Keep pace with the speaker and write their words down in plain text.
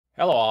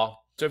Hello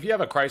all. So if you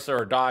have a Chrysler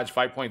or Dodge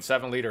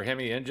 5.7 liter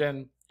HEMI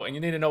engine, and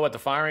you need to know what the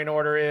firing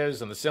order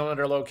is and the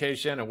cylinder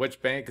location and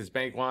which bank is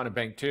Bank-1 and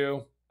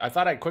Bank-2, I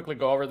thought I'd quickly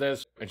go over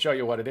this and show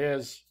you what it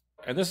is.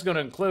 And this is going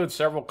to include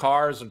several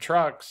cars and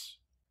trucks.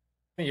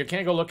 You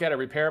can't go look at a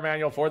repair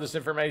manual for this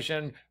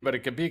information, but it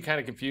can be kind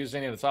of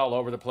confusing and it's all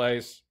over the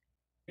place.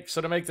 So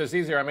to make this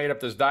easier, I made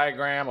up this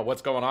diagram of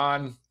what's going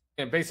on.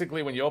 And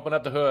basically, when you open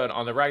up the hood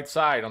on the right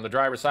side, on the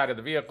driver's side of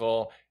the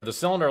vehicle, the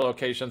cylinder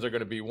locations are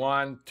going to be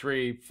 1,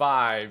 3,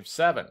 5,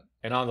 7.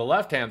 And on the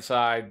left-hand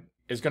side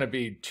is going to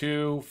be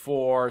 2,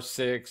 4,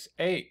 6,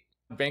 8.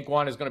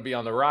 Bank-1 is going to be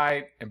on the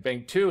right, and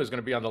Bank-2 is going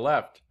to be on the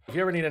left. If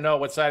you ever need to know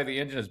what side of the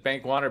engine is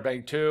Bank-1 or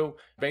Bank-2,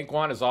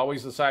 Bank-1 is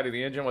always the side of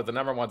the engine with the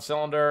number 1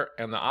 cylinder,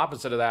 and the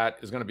opposite of that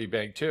is going to be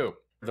Bank-2.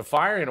 The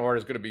firing order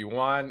is going to be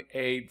 1,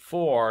 8,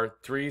 4,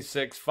 3,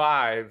 6,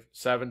 5,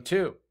 7,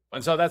 2.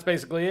 And so that's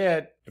basically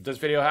it. If this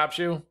video helps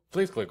you,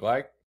 please click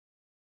like.